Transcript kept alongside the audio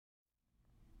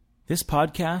This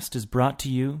podcast is brought to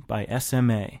you by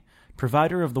SMA,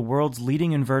 provider of the world's leading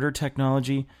inverter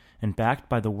technology and backed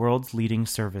by the world's leading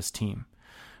service team.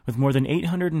 With more than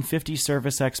 850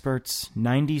 service experts,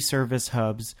 90 service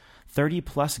hubs,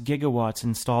 30-plus gigawatts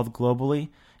installed globally,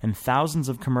 and thousands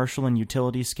of commercial and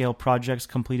utility-scale projects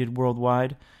completed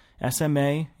worldwide,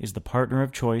 SMA is the partner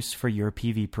of choice for your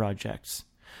PV projects.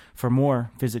 For more,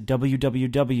 visit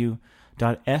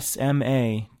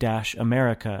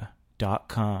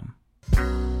www.sma-america.com.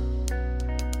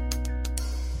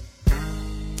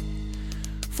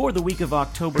 For the week of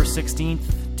October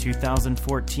 16th,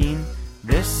 2014,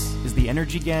 this is the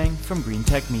Energy Gang from Green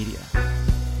Tech Media.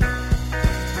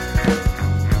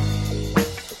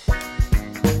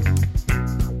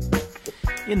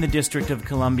 In the District of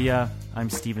Columbia,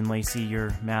 I'm Stephen Lacey,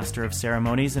 your Master of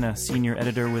Ceremonies and a Senior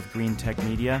Editor with Green Tech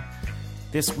Media.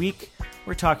 This week,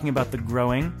 we're talking about the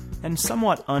growing and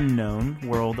somewhat unknown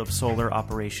world of solar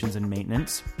operations and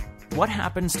maintenance. What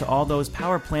happens to all those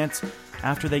power plants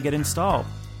after they get installed?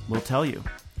 We'll tell you.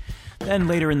 Then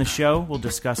later in the show, we'll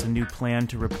discuss a new plan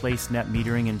to replace net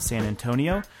metering in San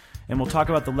Antonio, and we'll talk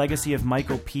about the legacy of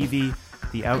Michael Peavy,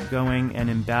 the outgoing and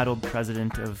embattled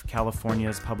president of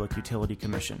California's Public Utility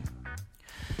Commission.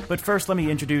 But first, let me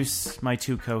introduce my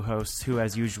two co-hosts, who,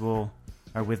 as usual,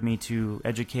 are with me to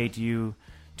educate you,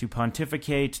 to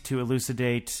pontificate, to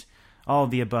elucidate, all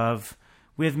of the above.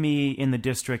 With me in the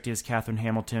district is Catherine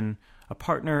Hamilton, a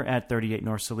partner at 38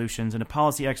 North Solutions and a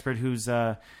policy expert who's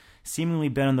seemingly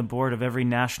been on the board of every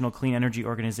national clean energy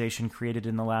organization created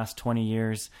in the last 20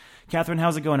 years. Catherine,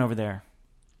 how's it going over there?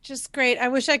 Just great. I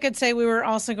wish I could say we were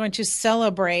also going to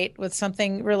celebrate with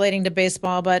something relating to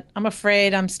baseball, but I'm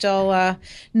afraid I'm still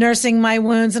nursing my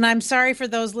wounds. And I'm sorry for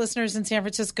those listeners in San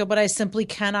Francisco, but I simply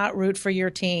cannot root for your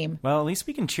team. Well, at least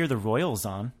we can cheer the Royals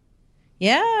on.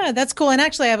 Yeah, that's cool. And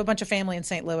actually, I have a bunch of family in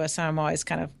St. Louis, so I'm always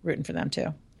kind of rooting for them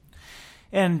too.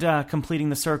 And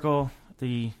completing the circle,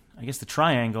 the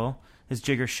triangle, is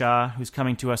Jigar Shah, who's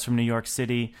coming to us from New York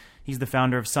City. He's the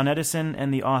founder of SunEdison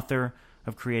and the author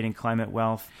of Creating Climate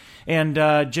Wealth. And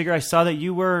Jigar, I saw that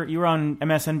you were on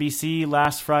MSNBC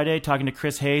last Friday talking to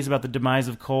Chris Hayes about the demise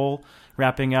of coal,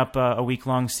 wrapping up a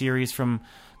week-long series from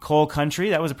Coal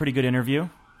Country. That was a pretty good interview.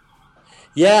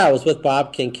 Yeah, I was with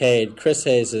Bob Kincaid. Chris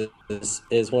Hayes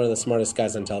is one of the smartest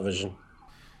guys on television.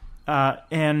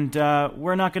 And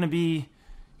we're not going to be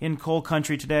in Coal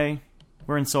Country today.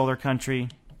 We're in Solar Country.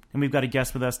 And we've got a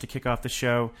guest with us to kick off the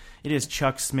show. It is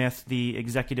Chuck Smith, the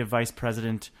Executive Vice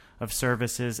President of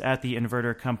Services at the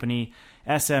inverter company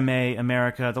SMA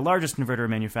America, the largest inverter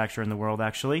manufacturer in the world,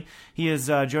 actually. He is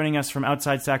joining us from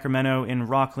outside Sacramento in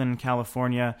Rocklin,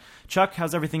 California. Chuck,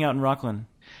 how's everything out in Rocklin?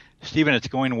 Stephen, it's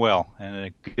going well,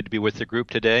 and good to be with the group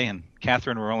today. And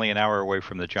Catherine, we're only an hour away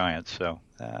from the Giants, so...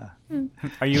 Are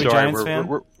you a Giants fan?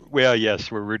 Well, yes,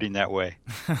 we're rooting that way.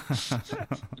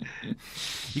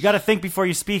 You got to think before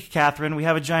you speak, Catherine. We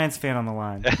have a Giants fan on the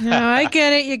line. No, I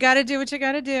get it. You got to do what you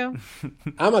got to do.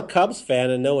 I'm a Cubs fan,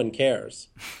 and no one cares.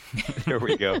 There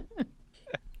we go.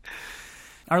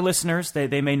 Our listeners,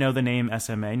 they may know the name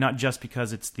SMA, not just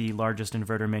because it's the largest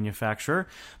inverter manufacturer,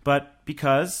 but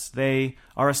because they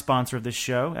are a sponsor of this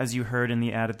show, as you heard in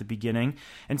the ad at the beginning.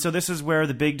 And so this is where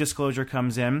the big disclosure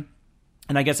comes in.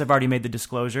 And I guess I've already made the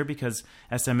disclosure because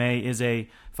SMA is a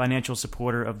financial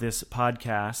supporter of this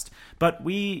podcast. But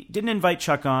we didn't invite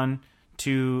Chuck on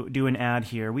to do an ad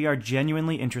here. We are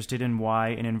genuinely interested in why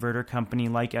an inverter company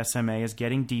like SMA is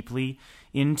getting deeply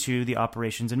into the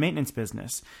operations and maintenance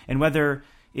business, and whether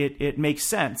it makes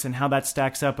sense and how that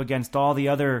stacks up against all the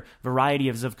other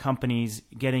varieties of companies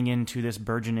getting into this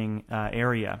burgeoning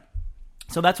area.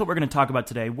 So that's what we're going to talk about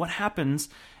today. What happens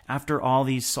after all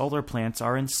these solar plants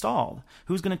are installed?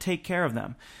 Who's going to take care of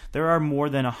them? There are more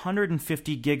than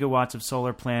 150 gigawatts of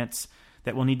solar plants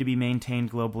that will need to be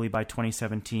maintained globally by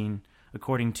 2017,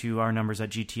 according to our numbers at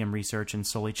GTM Research and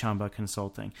Soli Chamba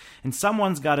Consulting. And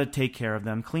someone's got to take care of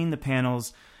them, clean the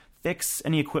panels, fix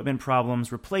any equipment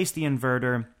problems, replace the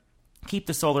inverter, keep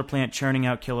the solar plant churning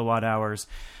out kilowatt hours.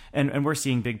 And we're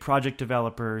seeing big project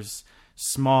developers,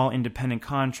 small independent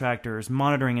contractors,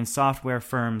 monitoring and software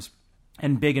firms,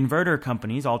 and big inverter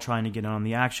companies all trying to get on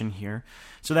the action here.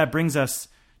 So that brings us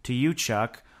to you,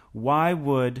 Chuck. Why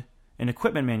would an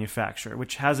equipment manufacturer,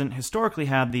 which hasn't historically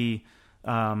had the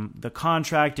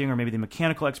contracting or maybe the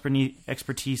mechanical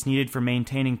expertise needed for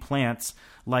maintaining plants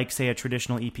like, say, a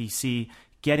traditional EPC,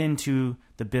 get into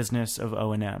the business of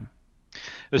O&M?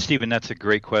 Well, Stephen, that's a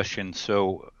great question.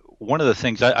 So one of the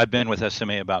things, I've been with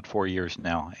SMA about 4 years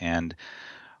now, and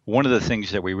one of the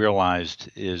things that we realized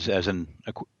is, as an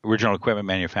original equipment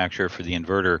manufacturer for the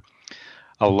inverter,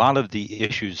 a lot of the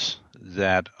issues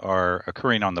that are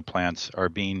occurring on the plants are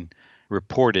being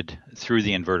reported through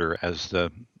the inverter as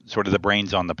the sort of the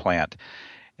brains on the plant.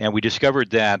 And we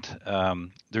discovered that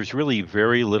there's really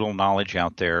very little knowledge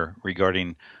out there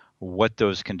regarding what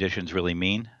those conditions really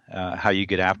mean, how you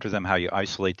get after them, how you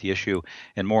isolate the issue,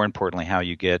 and more importantly, how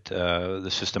you get the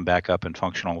system back up and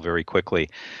functional very quickly.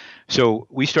 So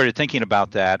we started thinking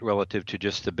about that relative to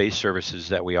just the base services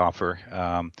that we offer,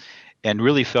 and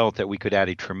really felt that we could add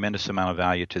a tremendous amount of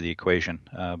value to the equation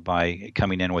by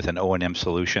coming in with an O&M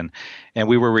solution. And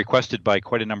we were requested by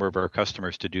quite a number of our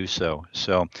customers to do so.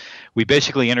 So we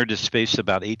basically entered this space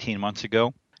about 18 months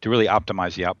ago to really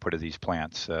optimize the output of these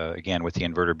plants, again, with the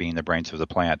inverter being the brains of the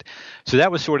plant. So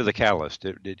that was sort of the catalyst.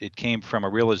 It came from a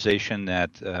realization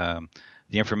that the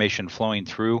information flowing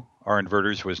through our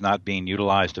inverters was not being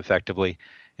utilized effectively,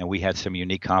 and we had some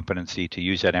unique competency to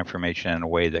use that information in a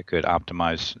way that could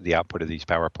optimize the output of these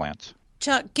power plants.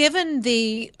 Chuck, given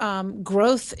the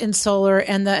growth in solar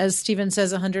and the, as Stephen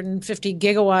says, 150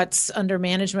 gigawatts under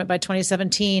management by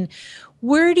 2017,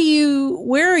 where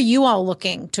are you all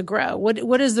looking to grow?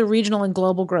 What does the regional and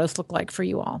global growth look like for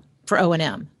you all for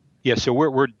O&M? Yeah, so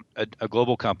we're a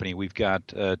global company. We've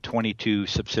got 22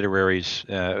 subsidiaries,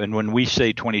 and when we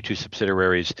say 22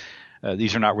 subsidiaries,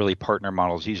 these are not really partner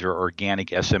models. These are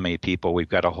organic SMA people. We've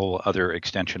got a whole other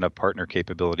extension of partner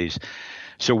capabilities.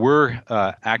 So we're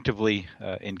actively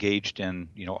engaged in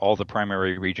all the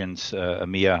primary regions,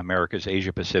 EMEA, Americas,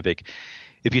 Asia Pacific.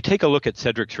 If you take a look at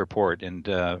Cedric's report, and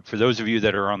for those of you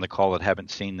that are on the call that haven't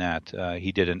seen that,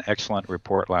 he did an excellent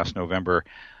report last November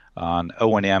on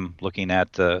O&M, looking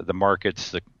at the markets,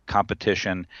 the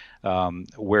competition,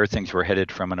 where things were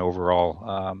headed from an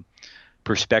overall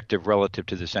perspective relative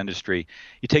to this industry.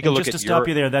 You take a look at just to stop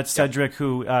you there, that's Cedric,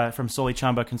 who from Soli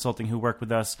Chamba Consulting, who worked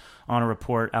with us on a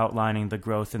report outlining the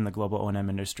growth in the global O&M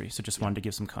industry. So just wanted to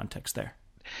give some context there.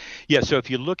 Yeah, so if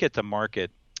you look at the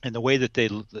market and the way that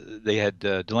they had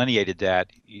delineated that,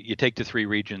 you take the three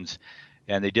regions,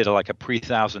 and they did like a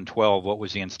pre-2012, what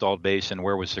was the installed base and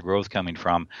where was the growth coming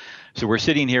from. So we're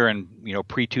sitting here in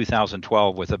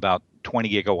pre-2012 with about 20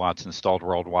 gigawatts installed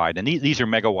worldwide. And these are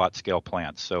megawatt scale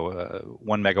plants, so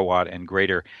 1 megawatt and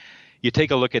greater. You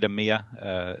take a look at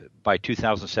EMEA by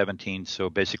 2017, so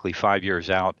basically 5 years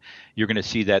out, you're going to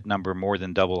see that number more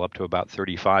than double up to about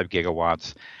 35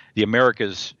 gigawatts. The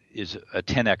Americas is a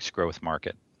 10x growth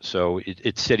market. So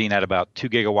it's sitting at about 2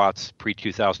 gigawatts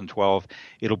pre-2012.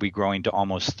 It'll be growing to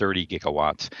almost 30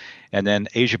 gigawatts. And then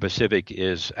Asia Pacific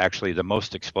is actually the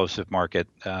most explosive market,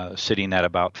 sitting at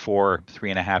about 3.5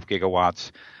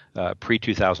 gigawatts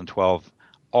pre-2012,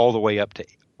 all the way up to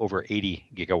over 80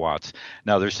 gigawatts.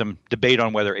 Now, there's some debate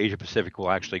on whether Asia Pacific will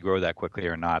actually grow that quickly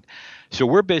or not. So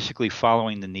we're basically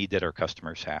following the need that our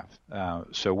customers have.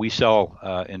 So we sell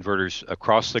inverters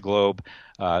across the globe.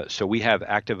 So we have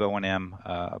active O&M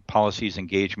policies,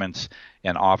 engagements,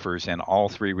 and offers in all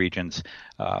three regions.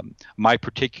 My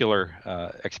particular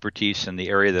expertise in the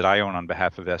area that I own on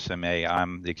behalf of SMA,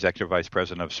 I'm the Executive Vice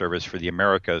President of Service for the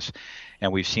Americas,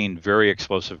 and we've seen very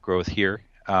explosive growth here.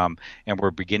 And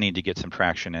we're beginning to get some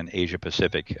traction in Asia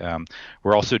Pacific.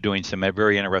 We're also doing some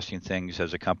very interesting things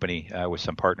as a company with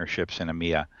some partnerships in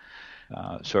EMEA.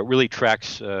 So it really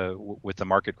tracks with the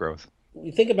market growth.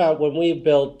 You think about when we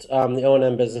built the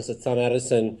O&M business at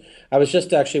SunEdison, I was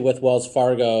just actually with Wells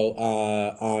Fargo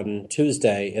on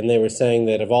Tuesday, and they were saying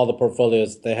that of all the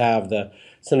portfolios they have, the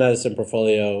SunEdison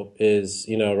portfolio is,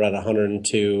 around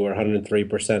 102 or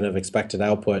 103% of expected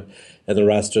output, and the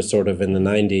rest are sort of in the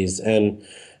 90s. And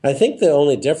I think the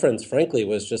only difference, frankly,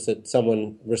 was just that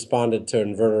someone responded to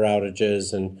inverter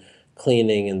outages and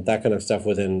cleaning and that kind of stuff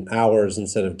within hours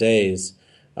instead of days.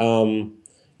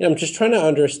 I'm just trying to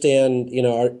understand,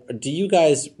 do you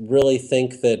guys really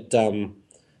think that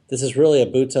this is really a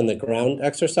boots on the ground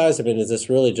exercise? I mean, is this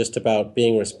really just about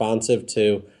being responsive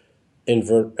to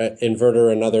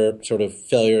inverter and other sort of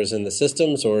failures in the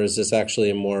systems, or is this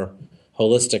actually a more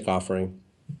holistic offering?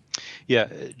 Yeah,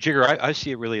 Jigger, I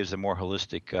see it really as a more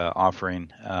holistic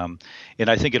offering, and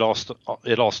I think it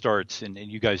all starts, and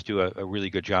you guys do a really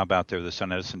good job out there, the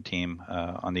SunEdison team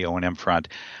on the O&M front.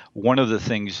 One of the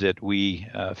things that we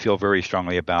feel very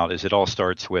strongly about is it all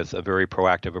starts with a very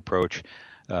proactive approach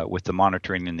with the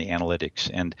monitoring and the analytics.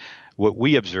 And what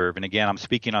we observe, and again, I'm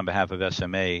speaking on behalf of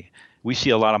SMA, we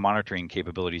see a lot of monitoring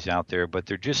capabilities out there, but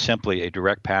they're just simply a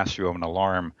direct pass-through of an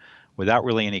alarm without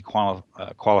really any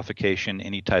qualification,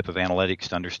 any type of analytics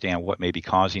to understand what may be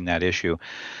causing that issue.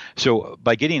 So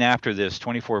by getting after this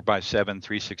 24/7,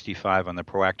 365 on the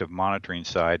proactive monitoring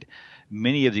side,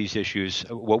 many of these issues,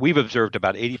 what we've observed,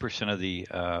 about 80% of the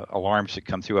alarms that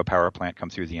come through a power plant come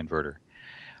through the inverter.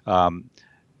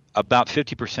 about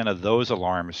 50% of those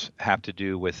alarms have to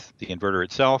do with the inverter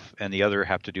itself, and the other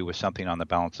have to do with something on the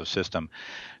balance of system.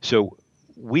 So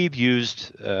we've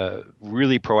used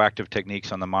really proactive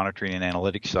techniques on the monitoring and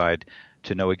analytics side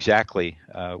to know exactly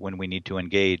when we need to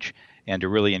engage and to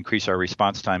really increase our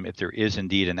response time if there is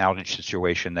indeed an outage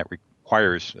situation that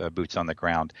requires boots on the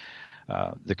ground.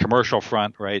 The commercial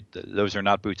front, right, those are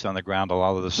not boots on the ground. A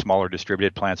lot of the smaller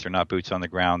distributed plants are not boots on the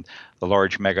ground. The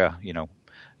large mega,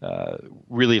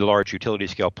 really large utility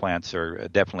scale plants are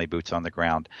definitely boots on the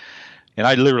ground. And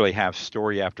I literally have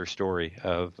story after story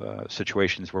of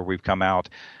situations where we've come out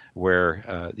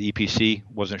where the EPC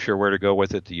wasn't sure where to go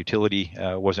with it, the utility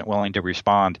wasn't willing to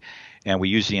respond, and we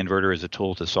use the inverter as a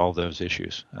tool to solve those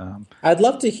issues. I'd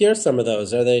love to hear some of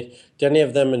those. Do any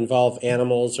of them involve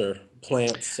animals or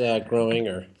plants growing?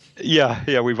 Or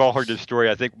Yeah, we've all heard this story.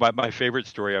 I think my favorite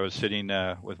story, I was sitting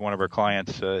with one of our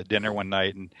clients at dinner one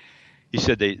night, and he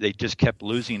said they just kept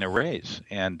losing arrays,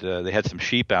 and they had some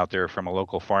sheep out there from a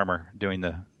local farmer doing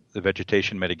the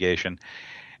vegetation mitigation.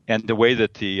 And the way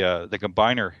that the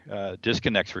combiner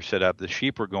disconnects were set up, the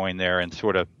sheep were going there and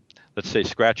sort of, let's say,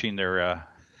 scratching their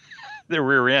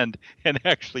rear end and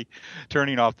actually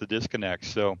turning off the disconnects.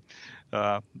 So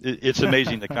it's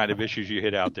amazing the kind of issues you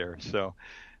hit out there. So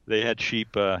they had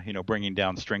sheep, bringing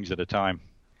down strings at a time.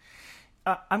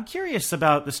 I'm curious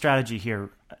about the strategy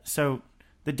here. So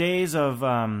the days of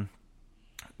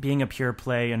being a pure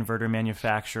play inverter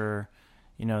manufacturer,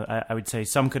 I would say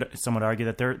some would argue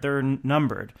that they're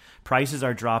numbered. Prices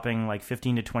are dropping like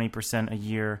 15 to 20% a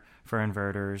year for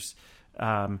inverters.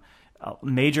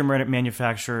 Major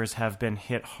manufacturers have been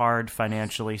hit hard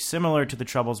financially, similar to the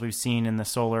troubles we've seen in the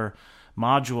solar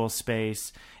module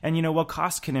space. And while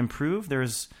costs can improve,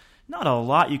 there's not a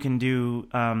lot you can do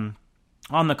on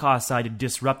the cost side to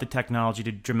disrupt the technology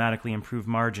to dramatically improve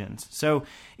margins. So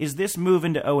is this move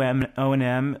into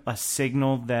O&M a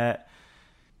signal that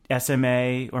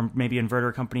SMA or maybe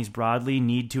inverter companies broadly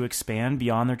need to expand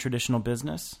beyond their traditional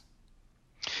business?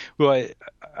 Well,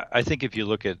 I think if you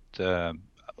look at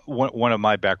one of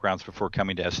my backgrounds before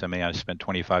coming to SMA, I spent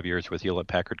 25 years with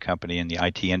Hewlett-Packard Company in the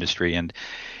IT industry, and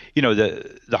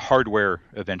the hardware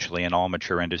eventually in all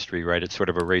mature industry, right? It's sort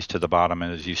of a race to the bottom,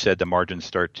 and as you said, the margins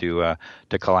start to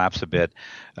collapse a bit.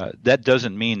 That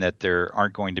doesn't mean that there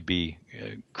aren't going to be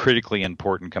critically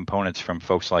important components from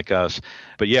folks like us,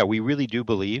 but yeah, we really do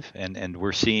believe, and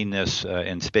we're seeing this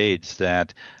in spades,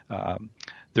 that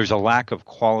there's a lack of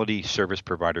quality service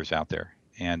providers out there.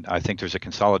 And I think there's a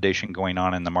consolidation going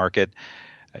on in the market.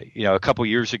 A couple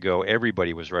years ago,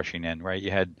 everybody was rushing in, right?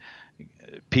 You had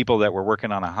people that were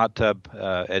working on a hot tub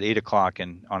at 8 o'clock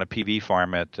and on a PV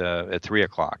farm at 3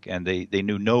 o'clock, and they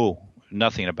knew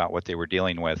nothing about what they were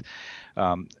dealing with.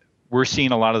 We're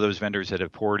seeing a lot of those vendors that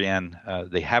have poured in.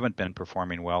 They haven't been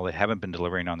performing well. They haven't been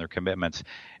delivering on their commitments,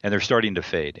 and they're starting to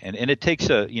fade. And it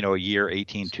takes a year,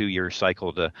 2-year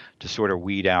cycle to sort of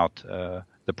weed out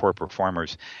the poor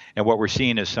performers. And what we're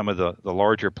seeing is some of the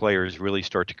larger players really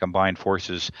start to combine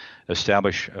forces,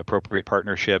 establish appropriate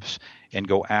partnerships, and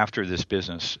go after this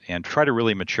business and try to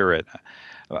really mature it.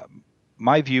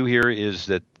 My view here is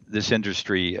that this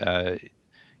industry,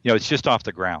 it's just off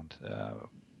the ground.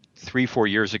 3-4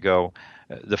 years ago,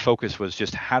 the focus was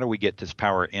just how do we get this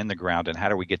power in the ground and how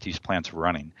do we get these plants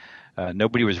running?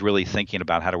 Nobody was really thinking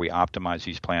about how do we optimize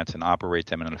these plants and operate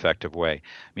them in an effective way.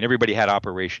 I mean, everybody had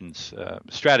operations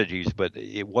strategies, but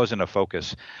it wasn't a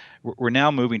focus. We're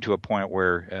now moving to a point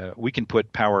where we can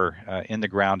put power in the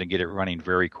ground and get it running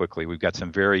very quickly. We've got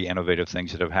some very innovative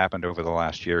things that have happened over the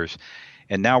last years.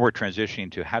 And now we're transitioning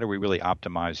to how do we really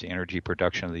optimize the energy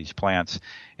production of these plants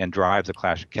and drive the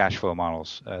cash flow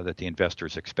models that the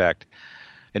investors expect.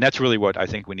 And that's really what I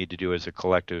think we need to do as a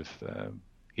collective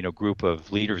group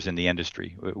of leaders in the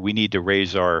industry. We need to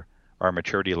raise our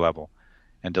maturity level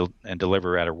and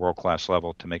deliver at a world-class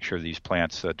level to make sure these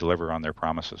plants deliver on their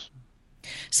promises.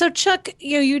 So, Chuck,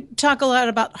 you talk a lot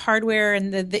about hardware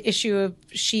and the issue of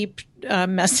sheep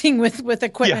messing with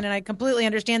equipment, and I completely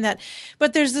understand that.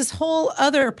 But there's this whole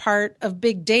other part of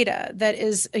big data that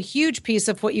is a huge piece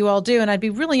of what you all do, and I'd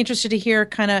be really interested to hear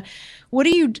kind of what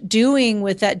are you doing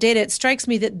with that data? It strikes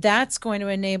me that that's going to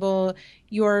enable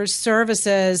your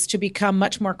services to become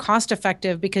much more cost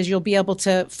effective because you'll be able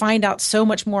to find out so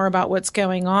much more about what's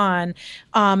going on.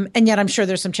 And yet I'm sure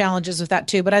there's some challenges with that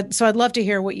too. But I'd love to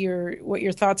hear what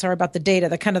your thoughts are about the data,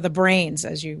 the kind of the brains,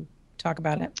 as you talk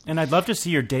about it. And I'd love to see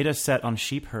your data set on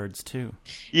sheep herds too.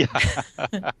 Yeah.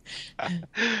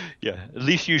 Yeah. At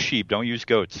least use sheep. Don't use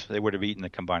goats. They would have eaten the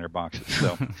combiner boxes.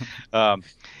 So,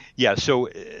 so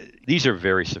these are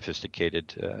very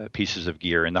sophisticated pieces of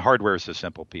gear, and the hardware is the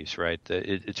simple piece, right?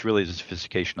 It's really the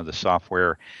sophistication of the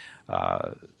software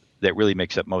that really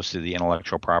makes up most of the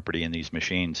intellectual property in these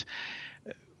machines.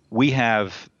 We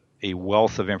have a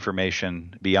wealth of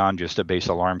information beyond just a base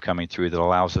alarm coming through that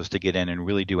allows us to get in and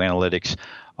really do analytics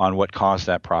on what caused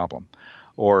that problem.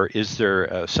 Or is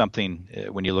there something,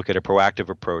 when you look at a proactive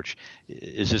approach,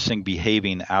 is this thing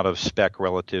behaving out of spec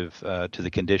relative to the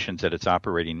conditions that it's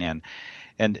operating in?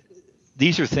 And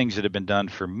these are things that have been done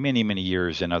for many, many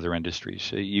years in other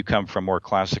industries. You come from more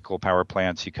classical power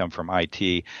plants, you come from IT.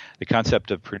 The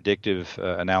concept of predictive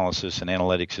analysis and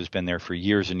analytics has been there for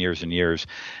years and years and years.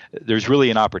 There's really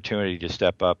an opportunity to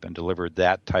step up and deliver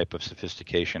that type of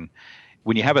sophistication.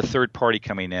 When you have a third party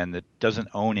coming in that doesn't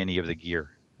own any of the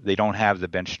gear, they don't have the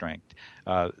bench strength,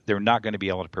 they're not going to be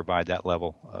able to provide that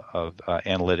level of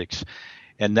analytics.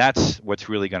 And that's what's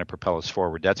really going to propel us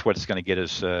forward. That's what's going to get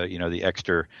us, the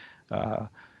extra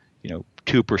 2%,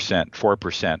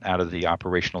 4% out of the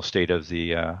operational state of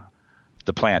the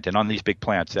plant. And on these big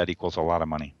plants, that equals a lot of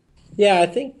money. Yeah, I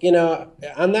think,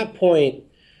 on that point,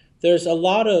 there's a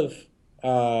lot of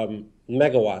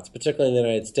megawatts, particularly in the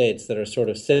United States, that are sort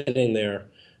of sitting there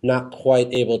not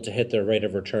quite able to hit their rate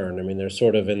of return. I mean, they're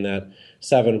sort of in that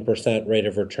 7% rate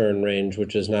of return range,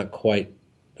 which is not quite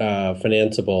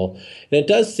financeable. And it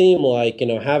does seem like,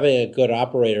 having a good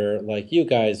operator like you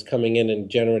guys coming in and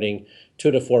generating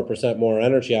 2 to 4% more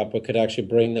energy output could actually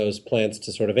bring those plants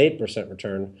to sort of 8%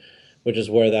 return, which is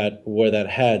where that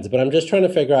heads. But I'm just trying to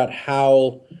figure out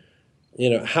how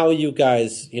you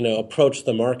guys, approach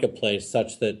the marketplace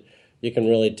such that you can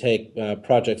really take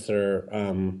projects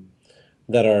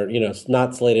that are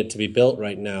not slated to be built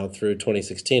right now through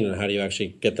 2016, and how do you actually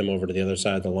get them over to the other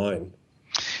side of the line?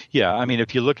 Yeah, I mean,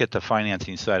 if you look at the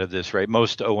financing side of this, right,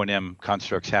 most O&M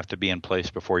constructs have to be in place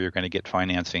before you're going to get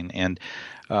financing. And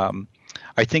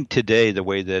I think today the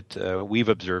way that we've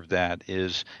observed that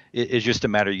is just a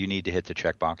matter you need to hit the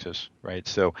check boxes, right?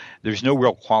 So there's no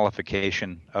real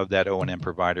qualification of that O&M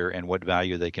provider and what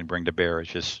value they can bring to bear.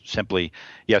 It's just simply,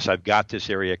 yes, I've got this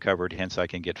area covered, hence I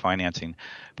can get financing.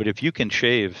 But if you can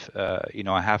shave,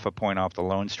 a half a point off the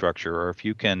loan structure, or if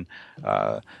you can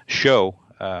show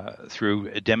through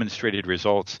demonstrated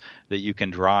results that you can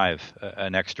drive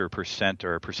an extra %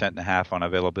 or 1.5% on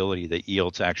availability that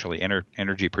yields actually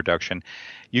energy production,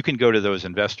 you can go to those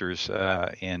investors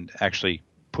and actually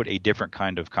put a different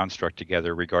kind of construct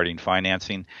together regarding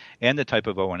financing and the type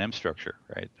of O&M structure,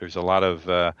 right? There's a lot of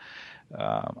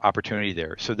opportunity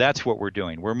there. So that's what we're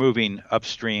doing. We're moving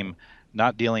upstream,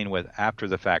 not dealing with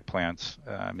after-the-fact plants.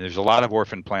 There's a lot of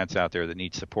orphan plants out there that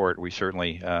need support. We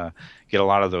certainly get a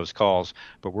lot of those calls,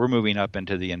 but we're moving up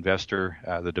into the investor,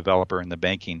 the developer, and the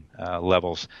banking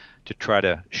levels to try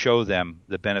to show them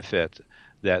the benefit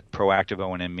that proactive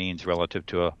O&M means relative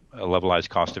to a levelized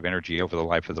cost of energy over the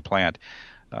life of the plant.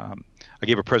 I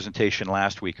gave a presentation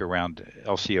last week around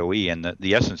LCOE, and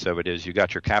the essence of it is you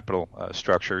got your capital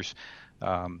structures,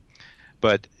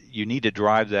 but you need to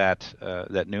drive that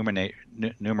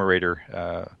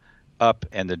numerator up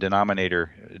and the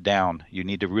denominator down. You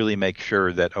need to really make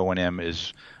sure that O&M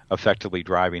is effectively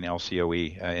driving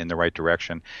LCOE in the right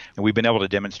direction. And we've been able to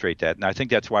demonstrate that. And I think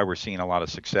that's why we're seeing a lot of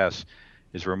success,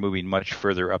 is we're moving much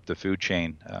further up the food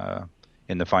chain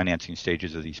in the financing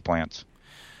stages of these plants.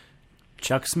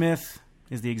 Chuck Smith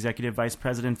is the Executive Vice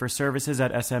President for Services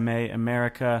at SMA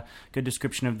America. Good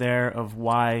description of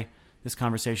why this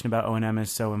conversation about O&M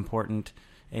is so important.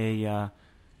 A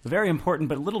very important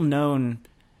but little known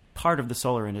part of the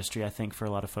solar industry, I think, for a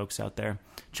lot of folks out there.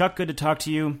 Chuck, good to talk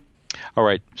to you. All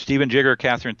right. Stephen, Jigger,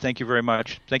 Catherine, thank you very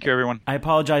much. Thank you, everyone. I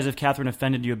apologize if Catherine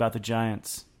offended you about the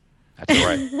Giants. That's all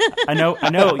right. I know.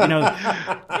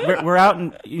 We're out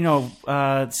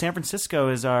in, San Francisco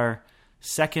is our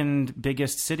second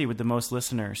biggest city with the most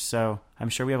listeners. So I'm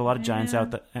sure we have a lot of Giants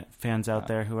fans out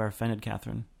there who are offended,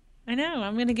 Catherine. I know.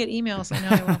 I'm going to get emails. I know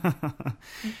I will.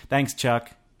 Thanks,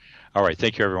 Chuck. All right.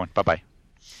 Thank you, everyone. Bye-bye.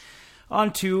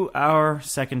 On to our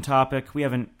second topic. We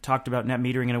haven't talked about net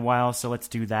metering in a while, so let's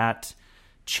do that.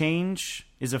 Change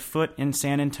is afoot in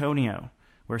San Antonio,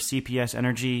 where CPS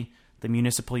Energy, the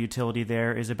municipal utility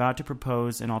there, is about to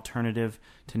propose an alternative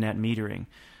to net metering.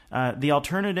 The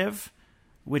alternative,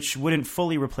 which wouldn't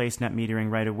fully replace net metering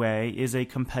right away, is a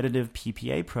competitive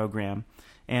PPA program.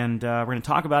 And we're going to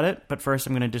talk about it, but first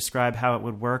I'm going to describe how it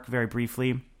would work very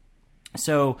briefly.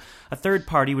 So a third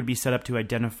party would be set up to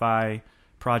identify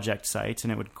project sites,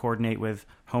 and it would coordinate with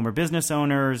home or business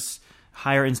owners,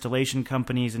 hire installation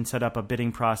companies, and set up a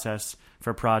bidding process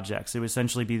for projects. It would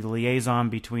essentially be the liaison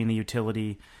between the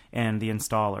utility and the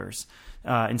installers.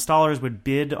 Installers would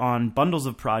bid on bundles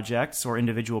of projects or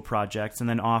individual projects and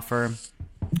then offer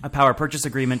a power purchase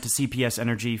agreement to CPS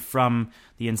Energy from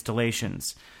the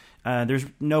installations. There's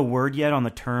no word yet on the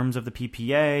terms of the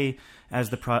PPA, as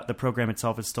the program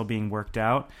itself is still being worked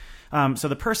out. So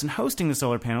the person hosting the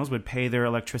solar panels would pay their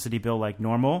electricity bill like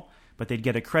normal, but they'd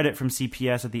get a credit from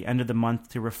CPS at the end of the month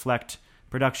to reflect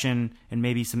production and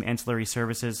maybe some ancillary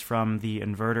services from the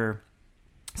inverter.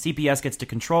 CPS gets to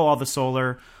control all the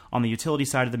solar on the utility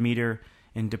side of the meter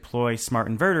and deploy smart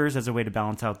inverters as a way to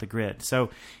balance out the grid. So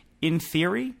in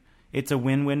theory, it's a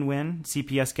win-win-win.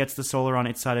 CPS gets the solar on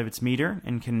its side of its meter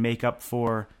and can make up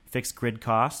for fixed grid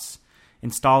costs.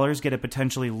 Installers get a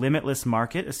potentially limitless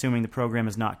market, assuming the program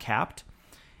is not capped.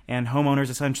 And homeowners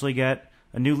essentially get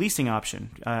a new leasing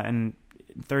option. And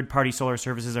third-party solar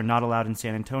services are not allowed in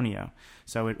San Antonio.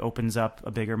 So it opens up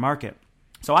a bigger market.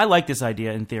 So I like this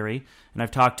idea in theory. And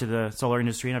I've talked to the solar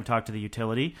industry and I've talked to the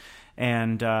utility.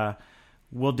 And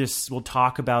we'll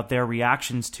talk about their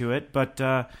reactions to it. But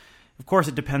of course,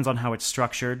 it depends on how it's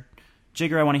structured.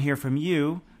 Jigar, I want to hear from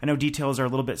you. I know details are a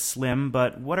little bit slim,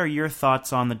 but what are your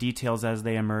thoughts on the details as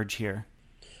they emerge here?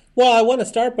 Well, I want to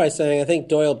start by saying I think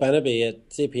Doyle Beneby at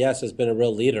CPS has been a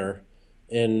real leader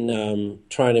in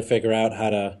trying to figure out how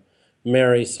to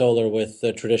marry solar with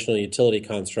the traditional utility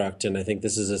construct, and I think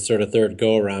this is a sort of third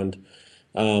go-around.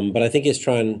 But I think he's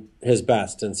trying his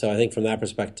best, and so I think from that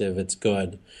perspective, it's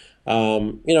good.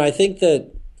 I think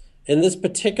that in this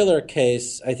particular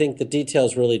case, I think the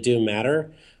details really do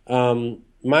matter.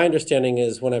 My understanding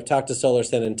is when I've talked to Solar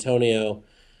San Antonio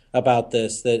about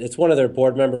this, that it's one of their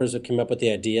board members who came up with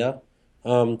the idea.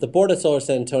 The board of Solar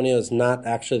San Antonio is not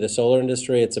actually the solar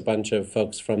industry. It's a bunch of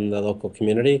folks from the local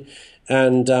community.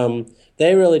 And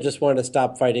they really just wanted to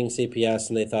stop fighting CPS,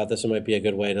 and they thought this might be a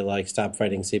good way to stop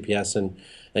fighting CPS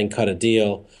and cut a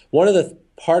deal. One of the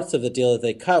parts of the deal that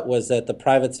they cut was that the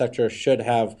private sector should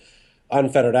have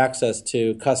unfettered access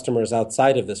to customers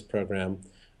outside of this program.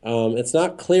 It's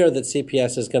not clear that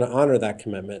CPS is going to honor that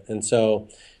commitment. And so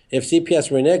if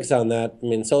CPS reneges on that,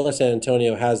 Solar San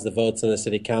Antonio has the votes in the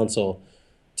city council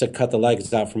to cut the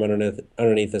legs out from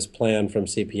underneath this plan from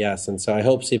CPS. And so I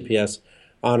hope CPS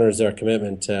honors their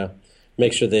commitment to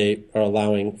make sure they are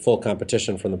allowing full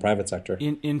competition from the private sector.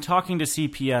 In talking to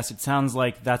CPS, it sounds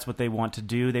like that's what they want to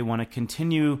do. They want to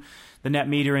continue the net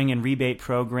metering and rebate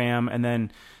program, and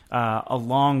then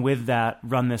along with that,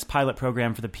 run this pilot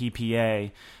program for the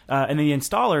PPA. And the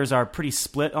installers are pretty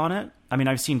split on it.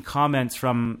 I've seen comments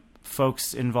from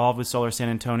folks involved with Solar San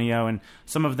Antonio, and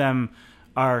some of them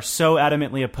are so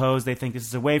adamantly opposed. They think this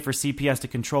is a way for CPS to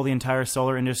control the entire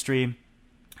solar industry.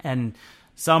 And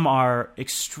some are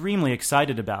extremely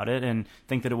excited about it and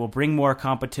think that it will bring more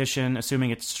competition,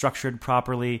 assuming it's structured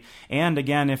properly. And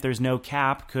again, if there's no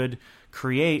cap, could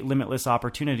create limitless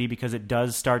opportunity because it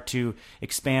does start to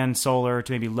expand solar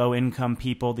to maybe low-income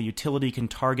people. The utility can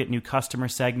target new customer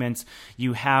segments.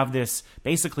 You have this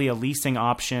basically a leasing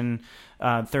option,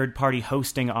 third-party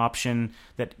hosting option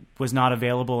that was not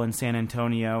available in San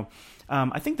Antonio.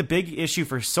 I think the big issue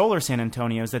for Solar San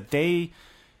Antonio is that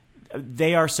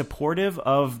they are supportive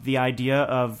of the idea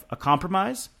of a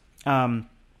compromise,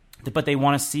 but they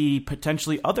want to see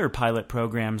potentially other pilot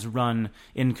programs run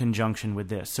in conjunction with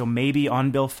this. So maybe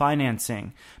on-bill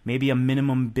financing, maybe a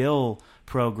minimum bill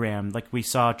program like we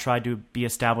saw tried to be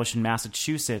established in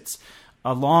Massachusetts,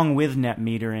 along with net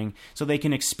metering, so they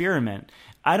can experiment.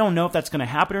 I don't know if that's going to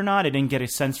happen or not. I didn't get a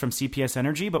sense from CPS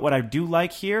Energy, but what I do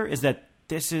like here is that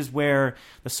this is where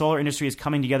the solar industry is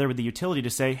coming together with the utility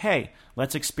to say, hey,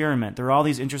 let's experiment. There are all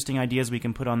these interesting ideas we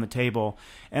can put on the table.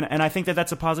 And I think that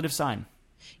that's a positive sign.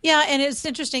 Yeah, and it's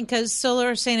interesting because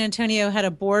Solar San Antonio had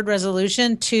a board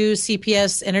resolution to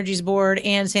CPS Energy's board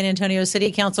and San Antonio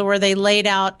City Council where they laid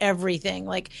out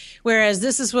everything. Whereas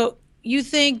this is what you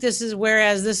think, this is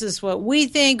what we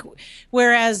think,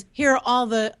 whereas here are all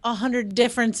the 100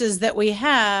 differences that we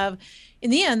have. In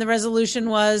the end, the resolution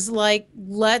was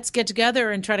let's get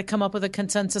together and try to come up with a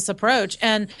consensus approach.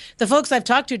 And the folks I've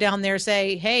talked to down there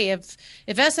say, hey, if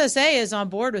SSA is on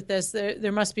board with this,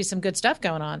 there must be some good stuff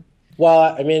going on.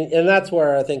 Well, and that's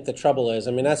where I think the trouble is.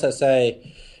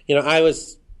 SSA, I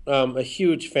was a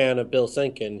huge fan of Bill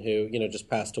Sinkin, who, just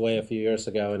passed away a few years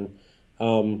ago.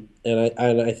 And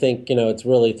I think, it's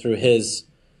really through his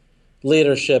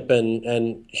leadership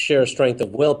and sheer strength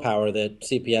of willpower that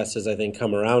CPS has, I think,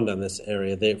 come around on this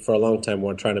area. They, for a long time,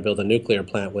 were trying to build a nuclear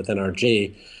plant with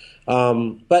NRG.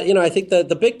 But I think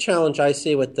the big challenge I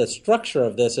see with the structure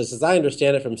of this is, as I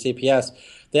understand it from CPS,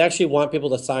 they actually want people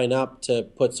to sign up to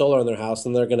put solar on their house,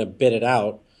 and they're going to bid it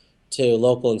out to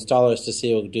local installers to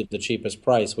see who will do the cheapest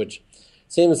price, which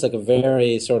seems like a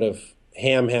very sort of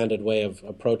ham-handed way of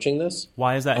approaching this.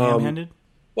 Why is that ham-handed?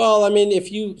 Well, I mean,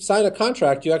 if you sign a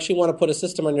contract, you actually want to put a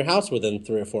system on your house within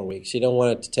 3 or 4 weeks. You don't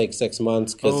want it to take 6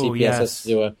 months because CPS has to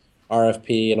do a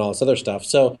RFP and all this other stuff.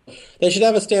 So they should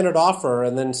have a standard offer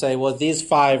and then say, well, these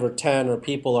 5 or 10 or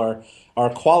people are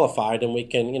qualified, and we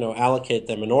can allocate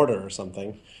them in order or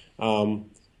something. And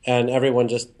everyone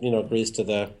just agrees to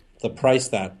the price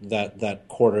that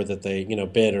quarter that they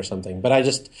bid or something. But I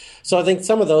think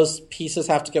some of those pieces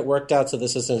have to get worked out so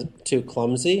this isn't too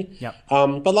clumsy. Yep.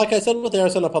 But like I said with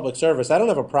Arizona Public Service, I don't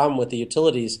have a problem with the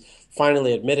utilities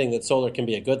finally admitting that solar can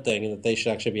be a good thing and that they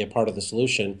should actually be a part of the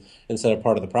solution instead of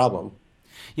part of the problem.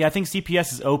 Yeah, I think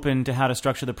CPS is open to how to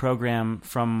structure the program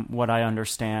from what I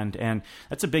understand, and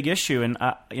that's a big issue. And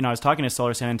I was talking to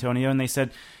Solar San Antonio, and they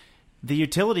said the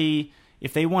utility,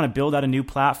 if they want to build out a new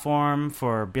platform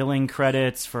for billing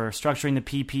credits, for structuring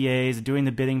the PPAs, doing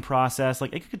the bidding process,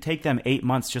 like it could take them 8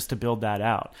 months just to build that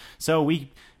out. So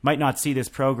we might not see this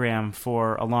program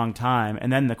for a long time.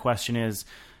 And then the question is,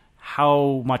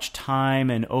 how much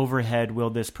time and overhead will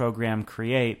this program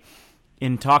create?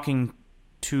 In talking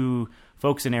to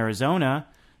folks in Arizona,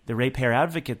 the ratepayer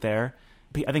advocate there,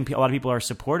 I think a lot of people are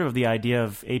supportive of the idea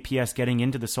of APS getting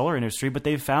into the solar industry, but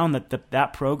they've found that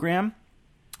that program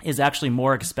is actually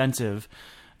more expensive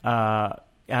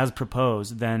as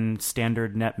proposed than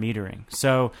standard net metering.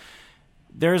 So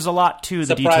there's a lot to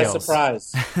the details.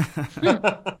 Surprise.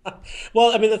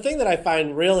 Well, I mean, the thing that I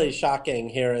find really shocking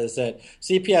here is that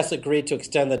CPS agreed to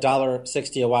extend the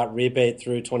 $1.60 a watt rebate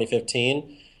through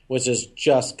 2015, which is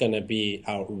just going to be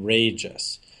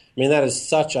outrageous. I mean, that is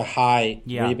such a high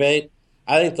rebate.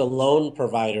 I think the loan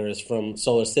providers, from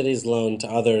Solar City's loan to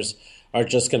others, are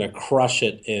just going to crush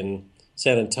it in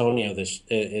San Antonio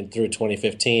through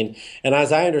 2015. And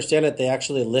as I understand it, they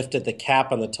actually lifted the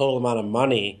cap on the total amount of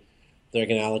money they're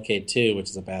going to allocate too, which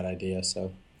is a bad idea.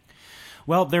 So,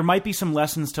 well, there might be some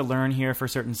lessons to learn here for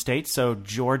certain states. So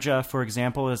Georgia, for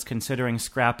example, is considering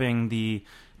scrapping the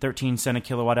 13 cent a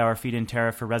kilowatt hour feed-in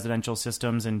tariff for residential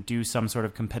systems and do some sort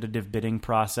of competitive bidding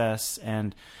process.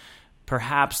 And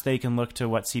perhaps they can look to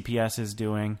what CPS is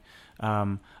doing.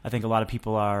 I think a lot of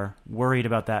people are worried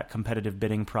about that competitive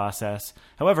bidding process.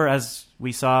 However, as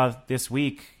we saw this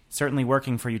week, certainly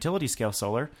working for utility scale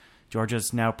solar,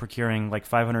 Georgia's now procuring like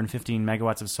 515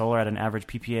 megawatts of solar at an average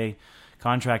PPA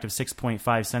contract of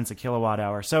 6.5 cents a kilowatt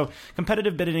hour. So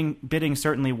competitive bidding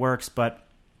certainly works, but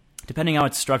depending how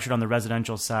it's structured on the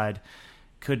residential side,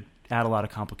 could add a lot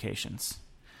of complications.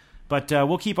 But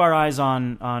we'll keep our eyes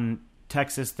on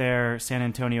Texas there, San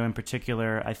Antonio in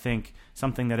particular. I think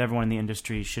something that everyone in the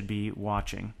industry should be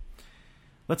watching.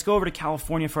 Let's go over to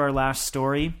California for our last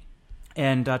story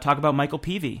and talk about Michael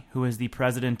Peavy, who is the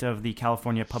president of the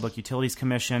California Public Utilities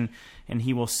Commission, and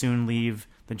he will soon leave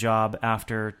the job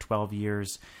after 12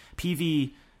 years.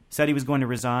 Peavy said he was going to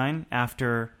resign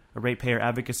after a ratepayer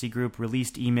advocacy group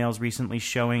released emails recently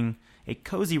showing a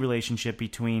cozy relationship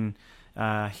between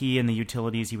he and the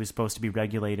utilities he was supposed to be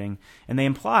regulating. And they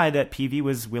imply that Peavy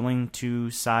was willing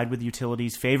to side with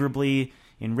utilities favorably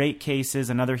in rate cases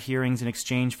and other hearings in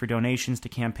exchange for donations to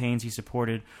campaigns he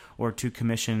supported or to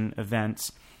commission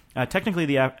events. Technically,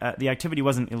 the activity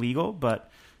wasn't illegal, but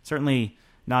certainly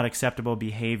not acceptable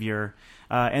behavior.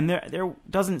 And there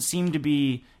doesn't seem to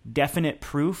be definite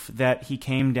proof that he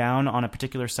came down on a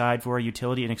particular side for a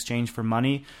utility in exchange for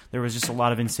money. There was just a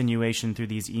lot of insinuation through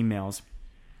these emails.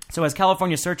 So as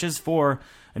California searches for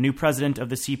a new president of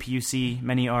the CPUC,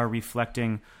 many are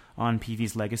reflecting on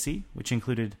Peavy's legacy, which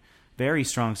included very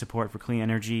strong support for clean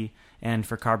energy and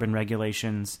for carbon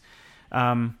regulations.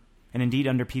 And indeed,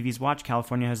 under Peavy's watch,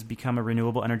 California has become a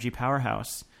renewable energy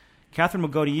powerhouse. Catherine,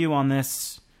 we'll go to you on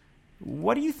this.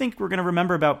 What do you think we're going to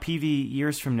remember about Peavy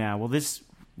years from now?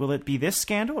 Will it be this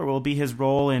scandal, or will it be his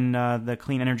role in the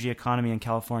clean energy economy in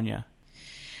California?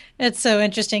 It's so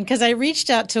interesting because I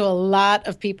reached out to a lot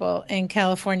of people in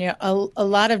California, a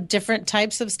lot of different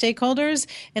types of stakeholders.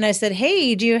 And I said,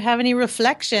 hey, do you have any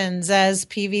reflections as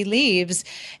Peavy leaves?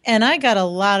 And I got a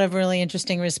lot of really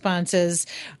interesting responses.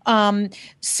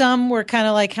 Some were kind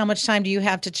of like, how much time do you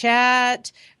have to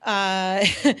chat?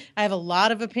 I have a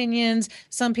lot of opinions.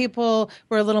 Some people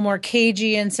were a little more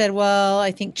cagey and said, well,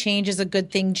 I think change is a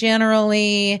good thing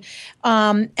generally.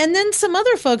 And then some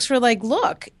other folks were like,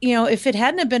 look, if it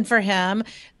hadn't have been for him,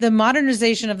 the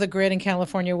modernization of the grid in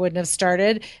California wouldn't have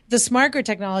started. The smart grid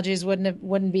technologies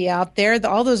wouldn't be out there.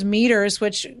 All those meters,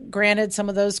 which granted some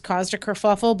of those caused a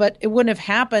kerfuffle, but it wouldn't have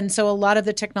happened. So a lot of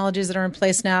the technologies that are in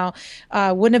place now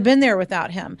wouldn't have been there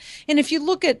without him. And if you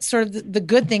look at sort of the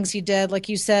good things he did, like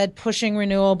you said, pushing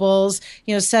renewables,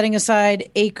 setting aside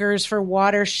acres for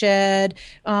watershed,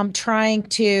 trying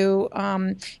to,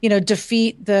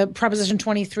 defeat the Proposition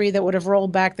 23 that would have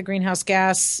rolled back the greenhouse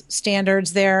gas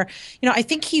standards there. I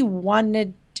think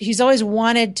he's always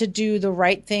wanted to do the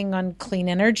right thing on clean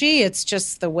energy. It's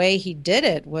just the way he did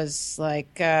it was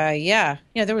like, there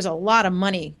was a lot of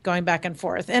money going back and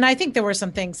forth. And I think there were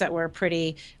some things that were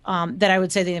pretty, that I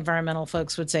would say the environmental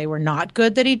folks would say were not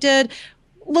good that he did.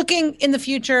 Looking in the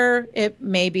future, it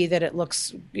may be that it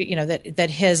looks, that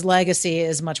his legacy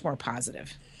is much more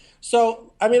positive.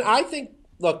 So, I think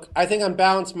on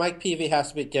balance, Mike Peavy has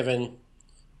to be given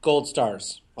gold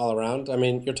stars all around.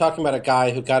 You're talking about a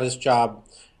guy who got his job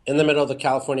in the middle of the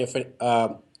California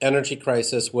energy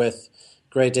crisis with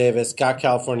Gray Davis, got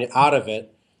California out of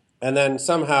it, and then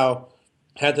somehow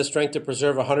had the strength to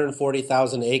preserve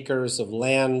 140,000 acres of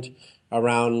land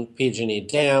around PG&E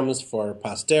dams for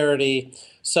posterity.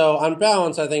 So on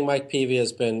balance, I think Mike Peavy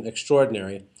has been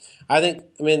extraordinary.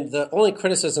 The only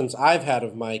criticisms I've had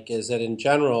of Mike is that in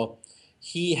general,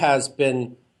 he has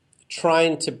been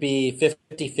trying to be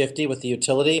 50-50 with the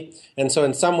utility. And so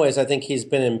in some ways, I think he's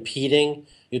been impeding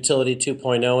Utility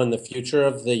 2.0 and the future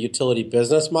of the utility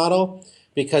business model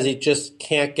because he just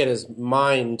can't get his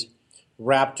mind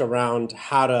wrapped around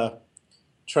how to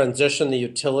transition the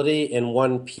utility in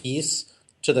one piece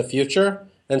to the future.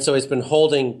 And so he's been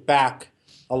holding back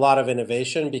a lot of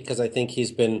innovation because I think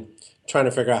he's been trying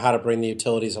to figure out how to bring the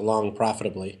utilities along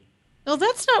profitably. Well,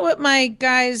 that's not what my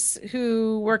guys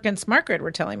who work in Smart Grid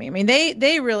were telling me.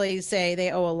 They really say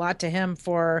they owe a lot to him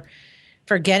for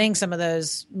getting some of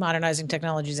those modernizing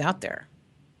technologies out there.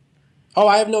 Oh,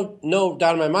 I have no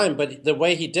doubt in my mind. But the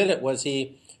way he did it was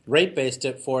he rate-based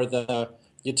it for the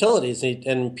utilities.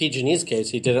 In PG&E's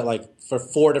case, he did it for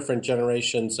 4 different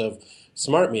generations of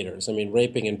smart meters.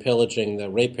 Raping and pillaging the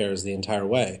ratepayers the entire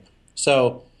way.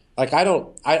 So, I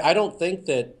don't think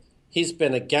that he's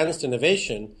been against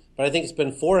innovation, but I think he's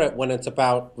been for it when it's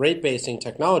about rate-basing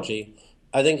technology.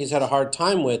 I think he's had a hard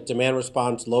time with demand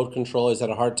response, load control. He's had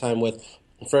a hard time with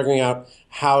figuring out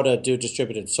how to do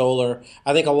distributed solar.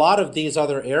 I think a lot of these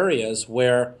other areas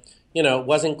where, it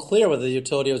wasn't clear whether the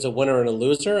utility was a winner and a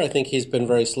loser, I think he's been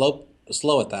very slow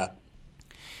at that.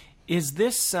 Is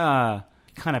this kind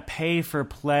of pay for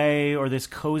play or this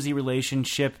cozy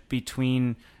relationship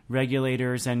between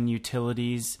regulators and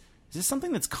utilities, is this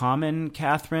something that's common,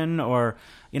 Catherine? Or,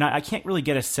 I can't really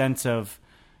get a sense of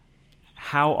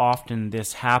how often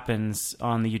this happens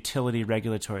on the utility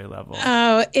regulatory level.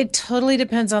 Oh, it totally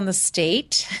depends on the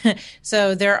state.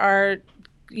 So there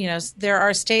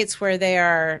are states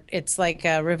where it's like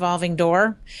a revolving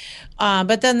door.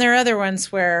 But then there are other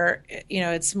ones where,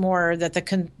 it's more that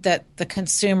the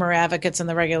consumer advocates and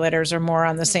the regulators are more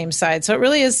on the same side. So it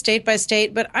really is state by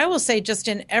state. But I will say just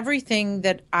in everything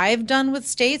that I've done with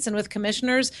states and with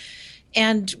commissioners,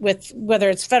 and with whether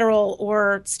it's federal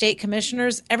or state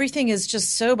commissioners, everything is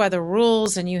just so by the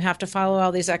rules, and you have to follow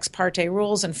all these ex parte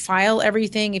rules and file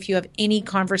everything if you have any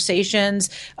conversations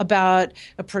about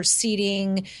a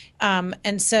proceeding.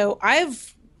 And so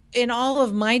in all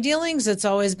of my dealings, it's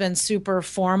always been super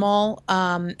formal.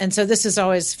 And so this is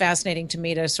always fascinating to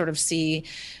me to sort of see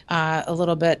a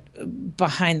little bit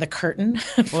behind the curtain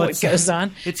of what goes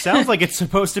on. It sounds like it's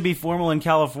supposed to be formal in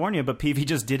California, but Peavy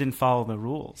just didn't follow the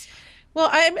rules. Well,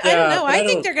 I don't know. I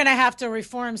think they're going to have to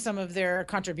reform some of their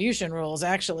contribution rules,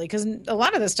 actually, because a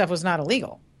lot of this stuff was not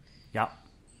illegal. Yeah.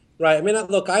 Right.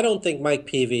 Look, I don't think Mike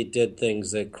Peavy did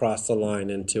things that crossed the line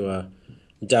into a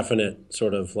definite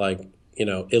sort of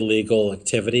illegal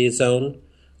activity zone.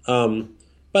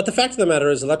 But the fact of the matter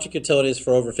is electric utilities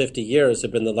for over 50 years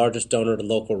have been the largest donor to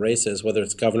local races, whether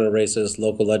it's governor races,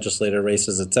 local legislator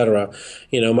races, et cetera.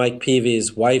 Mike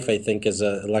Peavy's wife, I think, is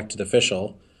an elected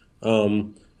official.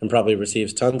 And probably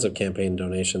receives tons of campaign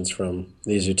donations from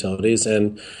these utilities.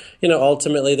 And,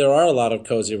 ultimately there are a lot of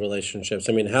cozy relationships.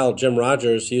 Jim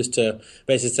Rogers used to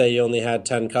basically say you only had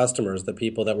 10 customers, the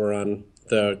people that were on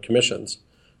the commissions.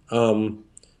 And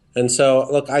so,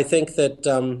 look, I think that,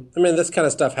 this kind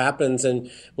of stuff happens. And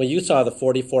when you saw the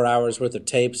 44 hours worth of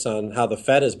tapes on how the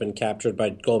Fed has been captured by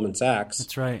Goldman Sachs.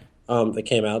 That's right. that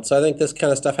came out. So I think this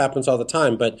kind of stuff happens all the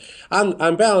time. But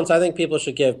on balance, I think people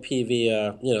should give PV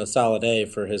a solid A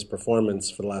for his performance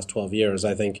for the last 12 years.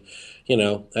 I think,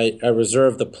 I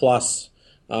reserve the plus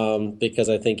because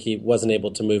I think he wasn't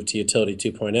able to move to Utility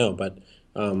 2.0.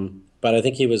 But I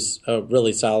think he was a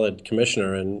really solid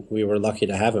commissioner, and we were lucky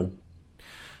to have him.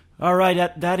 All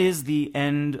right, that is the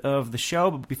end of the show.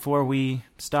 But before we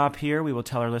stop here, we will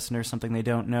tell our listeners something they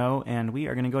don't know. And we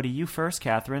are going to go to you first,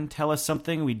 Catherine. Tell us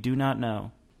something we do not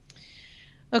know.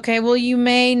 Okay, well, you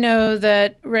may know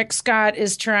that Rick Scott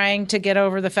is trying to get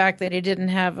over the fact that he didn't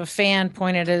have a fan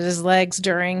pointed at his legs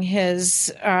during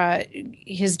his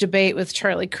debate with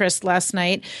Charlie Crist last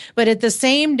night. But at the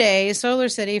same day, Solar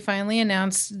City finally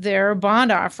announced their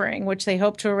bond offering, which they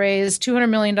hope to raise $200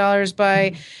 million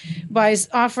by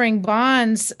offering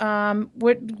bonds,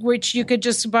 which you could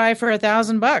just buy for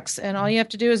 $1,000, and all you have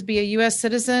to do is be a U.S.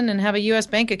 citizen and have a U.S.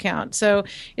 bank account. So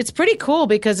it's pretty cool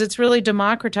because it's really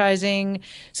democratizing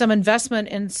some investment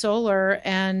in solar,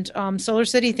 and Solar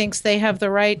City thinks they have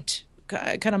the right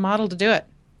kind of model to do it.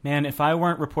 Man, if I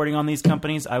weren't reporting on these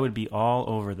companies, I would be all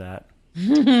over that.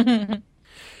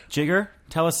 Jigger,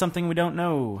 tell us something we don't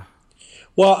know.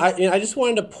 Well, I just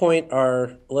wanted to point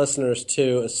our listeners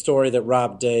to a story that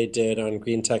Rob Day did on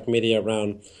Green Tech Media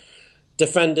around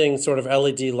defending sort of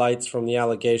LED lights from the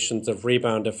allegations of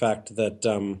rebound effect that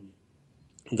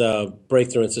the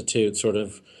Breakthrough Institute sort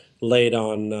of laid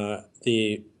on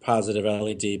the positive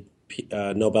LED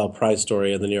Nobel Prize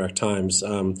story in the New York Times.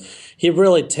 He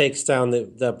really takes down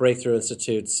the Breakthrough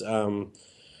Institute's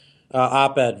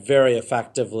op-ed very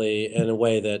effectively in a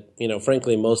way that,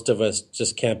 frankly, most of us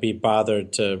just can't be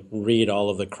bothered to read all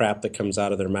of the crap that comes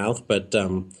out of their mouth. But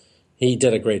he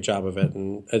did a great job of it,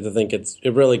 and I think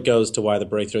it really goes to why the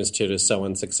Breakthrough Institute is so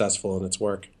unsuccessful in its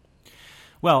work.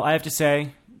 Well, I have to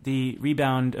say, the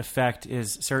rebound effect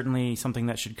is certainly something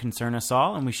that should concern us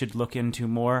all, and we should look into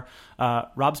more.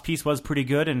 Rob's piece was pretty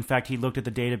good. In fact, he looked at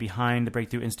the data behind the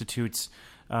Breakthrough Institute's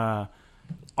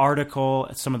article,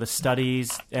 some of the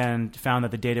studies, and found that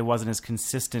the data wasn't as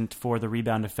consistent for the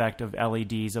rebound effect of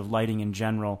LEDs, of lighting in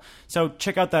general. So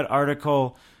check out that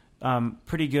article.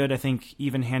 Pretty good, I think,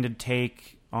 even-handed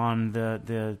take on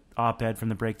the op-ed from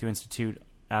the Breakthrough Institute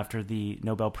after the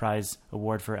Nobel Prize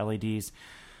award for LEDs.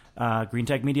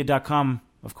 GreenTechMedia.com,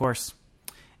 of course.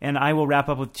 And I will wrap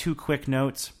up with two quick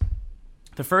notes.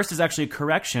 The first is actually a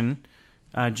correction.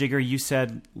 Jigger, you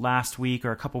said last week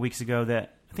or a couple weeks ago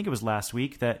that, I think it was last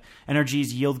week, that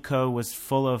Energy's Yield Co. was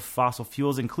full of fossil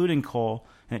fuels, including coal,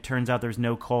 and it turns out there's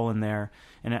no coal in there.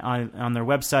 And on their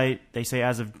website, they say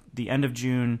as of the end of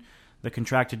June, the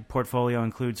contracted portfolio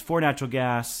includes 4 natural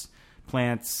gas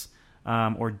plants,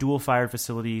 or dual-fired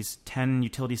facilities, 10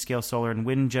 utility-scale solar and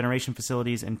wind generation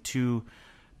facilities, and 2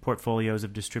 portfolios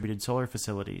of distributed solar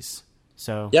facilities.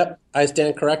 So, yep, I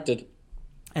stand corrected.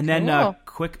 And then a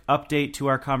quick update to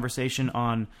our conversation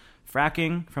on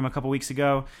fracking from a couple weeks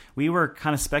ago. We were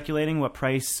kind of speculating what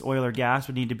price oil or gas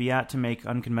would need to be at to make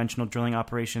unconventional drilling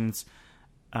operations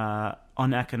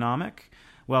uneconomic.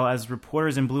 Well, as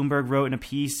reporters in Bloomberg wrote in a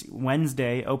piece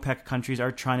Wednesday, OPEC countries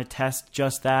are trying to test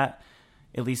just that,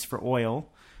 at least for oil.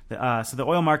 So the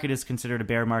oil market is considered a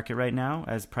bear market right now,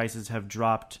 as prices have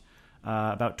dropped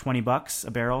about $20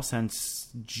 a barrel since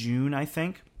June, I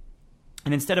think.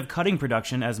 And instead of cutting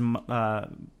production, as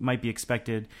might be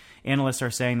expected, analysts are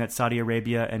saying that Saudi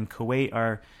Arabia and Kuwait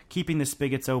are keeping the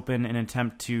spigots open in an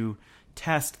attempt to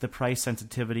test the price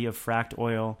sensitivity of fracked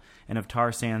oil and of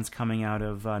tar sands coming out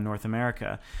of North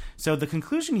America. So the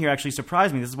conclusion here actually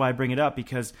surprised me. This is why I bring it up,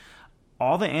 because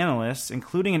all the analysts,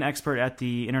 including an expert at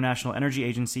the International Energy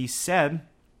Agency, said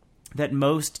that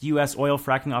most U.S. oil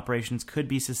fracking operations could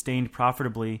be sustained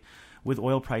profitably with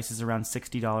oil prices around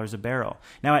 $60 a barrel.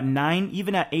 Now,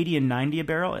 even at $80 and $90 a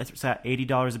barrel, it's at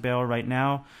 $80 a barrel right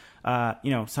now.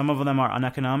 Some of them are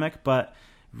uneconomic, but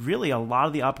really a lot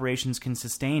of the operations can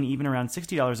sustain even around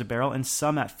 $60 a barrel, and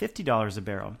some at $50 a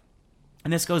barrel.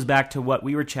 And this goes back to what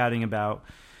we were chatting about.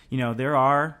 There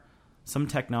are some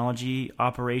technology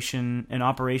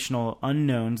operational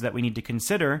unknowns that we need to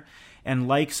consider. And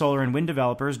like solar and wind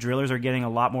developers, drillers are getting a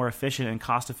lot more efficient and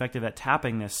cost-effective at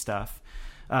tapping this stuff.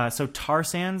 So tar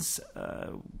sands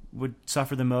would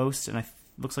suffer the most, and it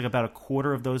looks like about a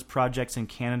quarter of those projects in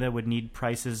Canada would need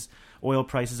oil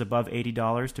prices above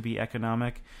 $80 to be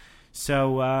economic.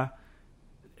 So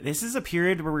this is a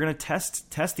period where we're going to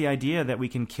test the idea that we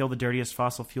can kill the dirtiest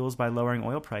fossil fuels by lowering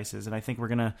oil prices, and I think we're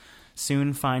going to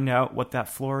soon find out what that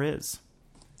floor is.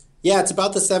 Yeah, it's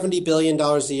about the $70 billion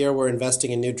a year we're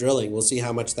investing in new drilling. We'll see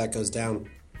how much that goes down.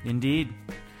 Indeed.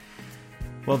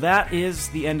 Well, that is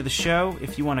the end of the show.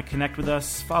 If you want to connect with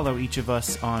us, follow each of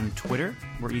us on Twitter.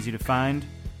 We're easy to find.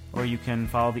 Or you can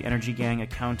follow the Energy Gang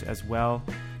account as well.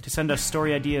 To send us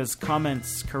story ideas,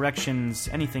 comments, corrections,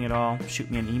 anything at all, shoot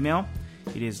me an email.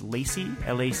 It is Lacey,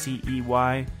 Lacey,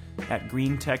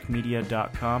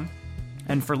 @greentechmedia.com.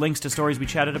 And for links to stories we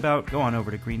chatted about, go on over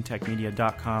to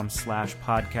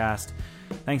greentechmedia.com/podcast.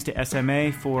 Thanks to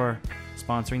SMA for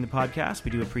sponsoring the podcast.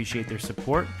 We do appreciate their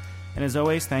support. And as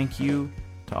always, thank you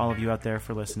to all of you out there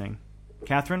for listening.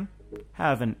 Catherine,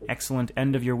 have an excellent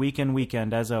end of your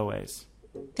weekend as always.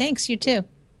 Thanks, you too.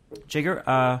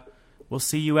 Jigger, we'll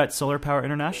see you at Solar Power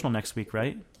International next week,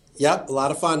 right? Yep, a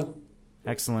lot of fun.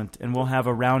 Excellent. And we'll have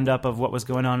a roundup of what was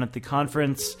going on at the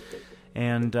conference,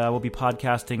 and we'll be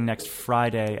podcasting next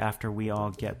Friday after we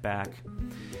all get back.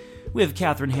 With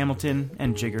Catherine Hamilton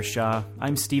and Jigger Shah,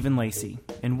 I'm Stephen Lacey,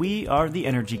 and we are the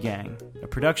Energy Gang, a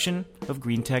production of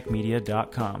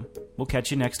GreenTechMedia.com. We'll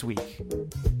catch you next week.